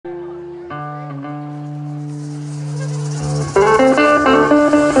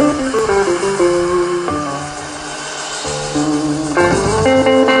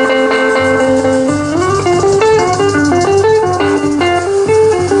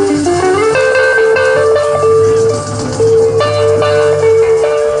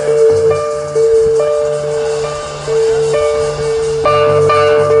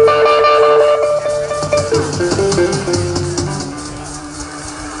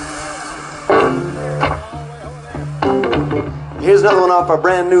Here's another one off our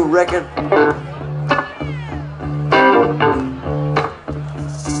brand new record.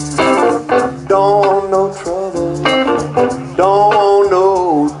 Don't want no trouble. Don't want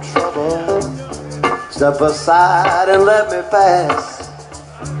no trouble. Step aside and let me pass.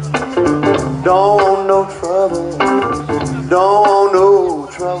 Don't want no trouble. Don't want no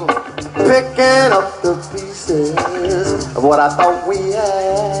trouble. Picking up the pieces of what I thought we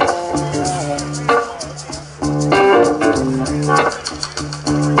had.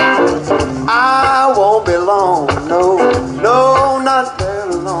 I won't be long, no, no, not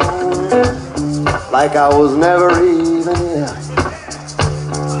very long. Like I was never even here.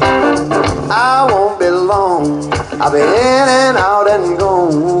 I won't be long. I'll be in and out and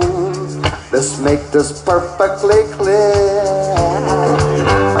gone. Let's make this perfectly clear.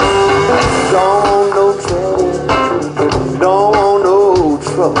 Don't want no trouble. Don't want no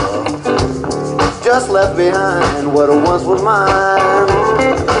trouble. Just left behind what once was mine.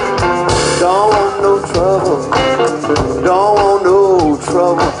 Don't want no trouble. Don't want no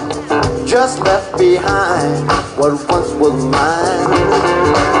trouble. Just left behind what once was mine.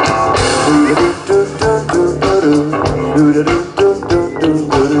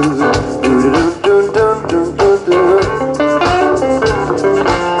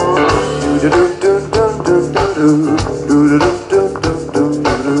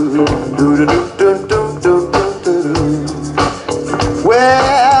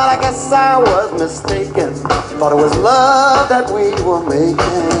 Well, I guess I was mistaken. Thought it was love that we were making.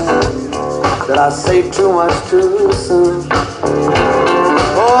 That I say too much too soon.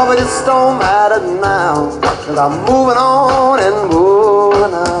 Oh, but it don't matter now, 'cause I'm moving on and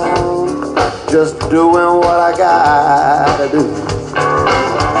moving on. Just doing what I gotta do.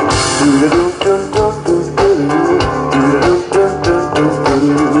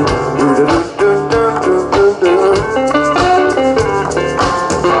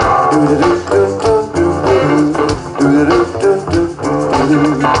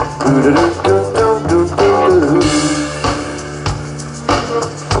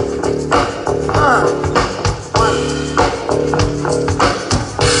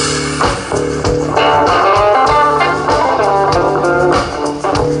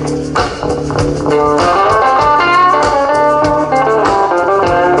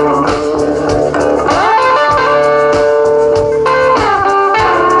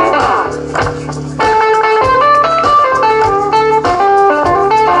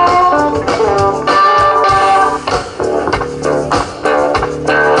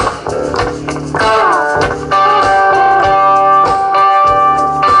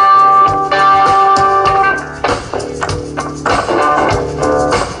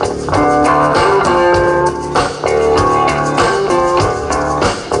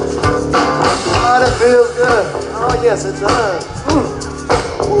 Feels good. Oh yes, it does.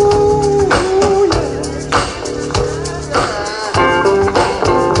 Ooh, yeah.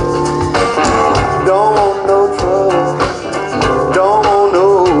 Don't want no trouble. Don't want no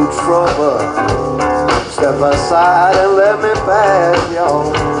trouble. Step aside and let me pass,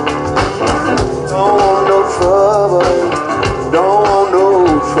 y'all. Don't want no trouble. Don't want no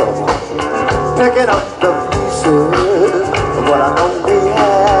trouble. Picking up the pieces of what I know we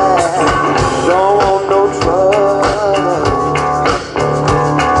had. Don't want no trouble.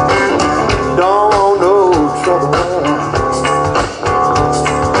 Don't want no trouble.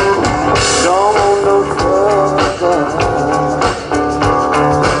 Don't want no trouble.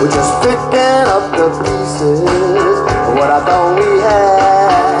 We're just picking up the pieces of what I thought we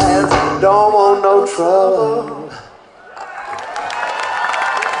had. Don't want no trouble.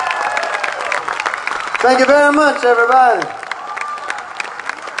 Thank you very much, everybody.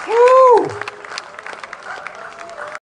 Woo!